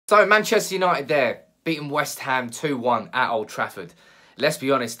So Manchester United there, beating West Ham 2-1 at Old Trafford. Let's be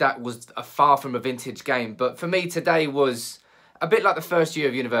honest, that was far from a vintage game. But for me, today was a bit like the first year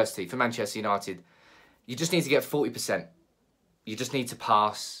of university for Manchester United. You just need to get 40%. You just need to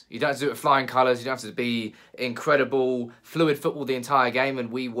pass. You don't have to do it with flying colours. You don't have to be incredible, fluid football the entire game.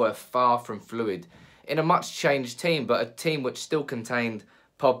 And we were far from fluid in a much changed team, but a team which still contained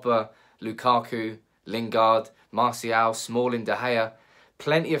Pogba, Lukaku, Lingard, Martial, Smalling, De Gea.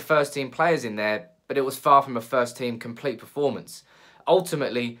 Plenty of first-team players in there, but it was far from a first-team complete performance.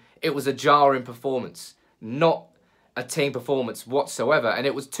 Ultimately, it was a jarring performance, not a team performance whatsoever. And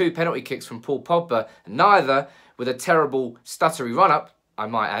it was 2 penalty kicks from Paul Pogba, neither with a terrible stuttery run-up, I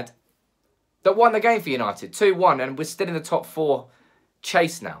might add, that won the game for United, 2-1, and we're still in the top 4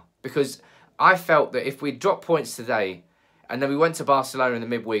 chase now. Because I felt that if we dropped points today, and then we went to Barcelona in the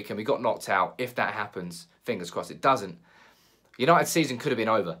midweek and we got knocked out, if that happens, fingers crossed it doesn't, United's season could have been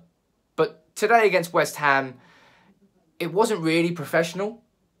over. But today against West Ham, it wasn't really professional.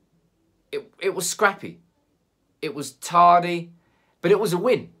 It was scrappy. It was tardy, but it was a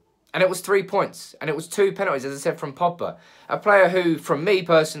win. And it was 3 points. And it was 2 penalties, as I said, from Pogba. A player who, from me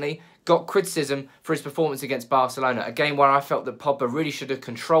personally, got criticism for his performance against Barcelona. A game where I felt that Pogba really should have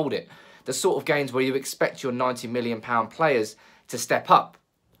controlled it. The sort of games where you expect your £90 million players to step up.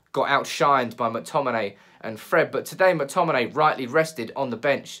 Got outshined by McTominay and Fred. But today, McTominay rightly rested on the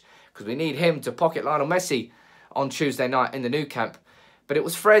bench because we need him to pocket Lionel Messi on Tuesday night in the Nou Camp. But it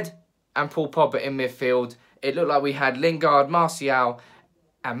was Fred and Paul Pogba in midfield. It looked like we had Lingard, Martial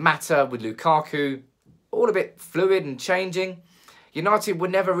and Mata with Lukaku. All a bit fluid and changing. United were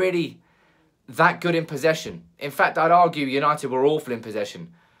never really that good in possession. In fact, I'd argue United were awful in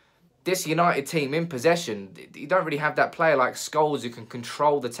possession. This United team in possession, you don't really have that player like Scholes who can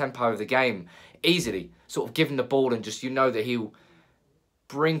control the tempo of the game easily. Sort of give him the ball and just, you know that he'll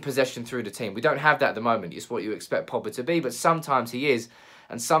bring possession through the team. We don't have that at the moment. It's what you expect Pogba to be, but sometimes he is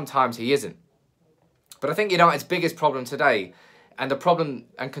and sometimes he isn't. But I think United's biggest problem today, and the problem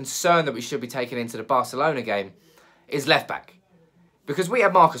and concern that we should be taking into the Barcelona game, is left-back. Because we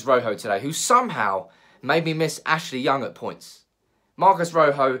had Marcos Rojo today, who somehow made me miss Ashley Young at points. Marcos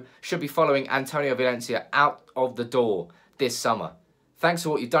Rojo should be following Antonio Valencia out of the door this summer. Thanks for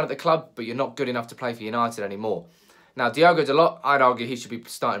what you've done at the club, but you're not good enough to play for United anymore. Now, Diogo Dalot, I'd argue he should be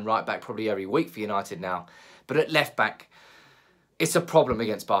starting right back probably every week for United now. But at left back, it's a problem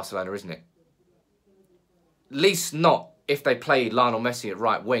against Barcelona, isn't it? At least not if they play Lionel Messi at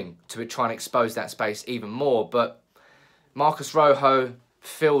right wing to try and expose that space even more. But Marcos Rojo,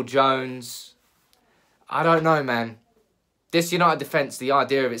 Phil Jones, I don't know, man. This United defence, the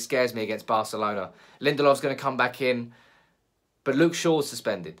idea of it scares me against Barcelona. Lindelof's going to come back in, but Luke Shaw's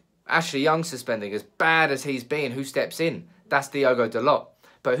suspended. Ashley Young suspending. As bad as he's been, who steps in? That's Diogo Dalot.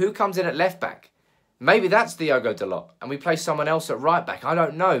 But who comes in at left back? Maybe that's Diogo Dalot, and we play someone else at right back. I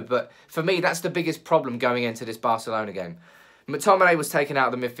don't know, but for me, that's the biggest problem going into this Barcelona game. McTominay was taken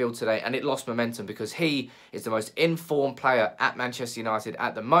out of the midfield today, and it lost momentum because he is the most informed player at Manchester United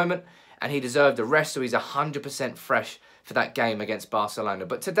at the moment, and he deserved a rest, so he's 100% fresh for that game against Barcelona.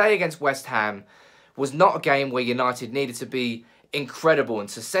 But today against West Ham was not a game where United needed to be incredible and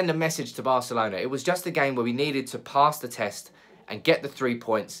to send a message to Barcelona. It was just a game where we needed to pass the test and get the 3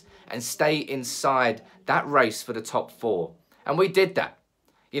 points and stay inside that race for the top 4. And we did that.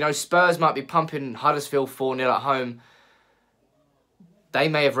 You know, Spurs might be pumping Huddersfield 4-0 at home. They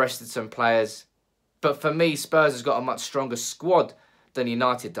may have rested some players. But for me, Spurs has got a much stronger squad than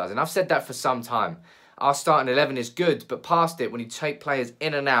United does. And I've said that for some time. Our starting 11 is good, but past it, when you take players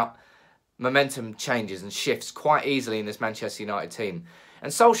in and out, momentum changes and shifts quite easily in this Manchester United team.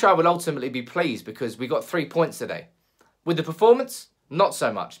 And Solskjaer will ultimately be pleased because we got 3 points today. With the performance, not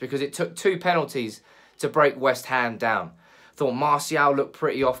so much, because it took 2 penalties to break West Ham down. Thought Martial looked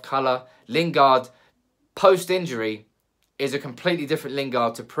pretty off colour. Lingard, post-injury, is a completely different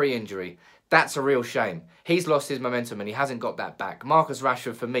Lingard to pre-injury. That's a real shame. He's lost his momentum and he hasn't got that back. Marcus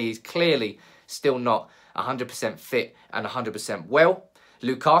Rashford, for me, is clearly still not 100% fit and 100% well.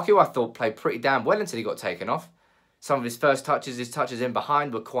 Lukaku, I thought, played pretty damn well until he got taken off. Some of his first touches, his touches in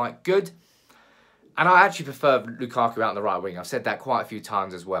behind were quite good. And I actually prefer Lukaku out on the right wing. I've said that quite a few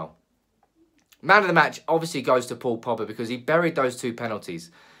times as well. Man of the match obviously goes to Paul Pogba because he buried those 2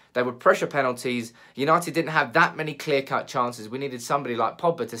 penalties. They were pressure penalties. United didn't have that many clear-cut chances. We needed somebody like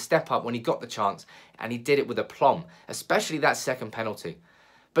Pogba to step up when he got the chance, and he did it with aplomb, especially that second penalty.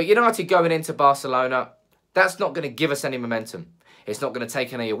 But United going into Barcelona, that's not going to give us any momentum. It's not going to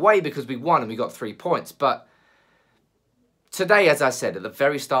take any away because we won and we got 3 points. But Today, as I said at the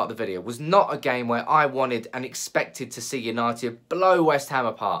very start of the video, was not a game where I wanted and expected to see United blow West Ham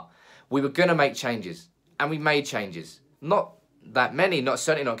apart. We were going to make changes, and we made changes. Not that many,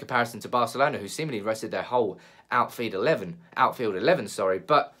 certainly not in comparison to Barcelona, who seemingly rested their whole outfield 11,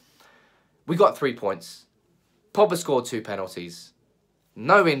 but we got 3 points. Pogba scored 2 penalties.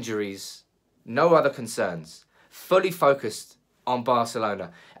 No injuries, no other concerns. Fully focused on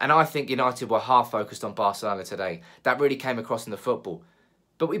Barcelona. And I think United were half focused on Barcelona today. That really came across in the football.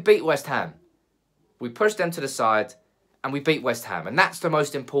 But we beat West Ham. We pushed them to the side and we beat West Ham. And that's the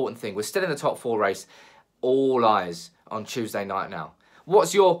most important thing. We're still in the top 4 race. All eyes on Tuesday night now.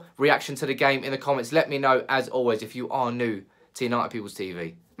 What's your reaction to the game in the comments? Let me know, as always, if you are new to United People's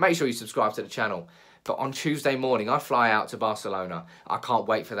TV. Make sure you subscribe to the channel. But on Tuesday morning, I fly out to Barcelona. I can't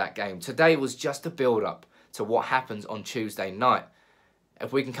wait for that game. Today was just a build-up to what happens on Tuesday night.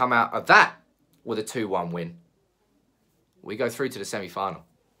 If we can come out of that with a 2-1 win, we go through to the semi-final.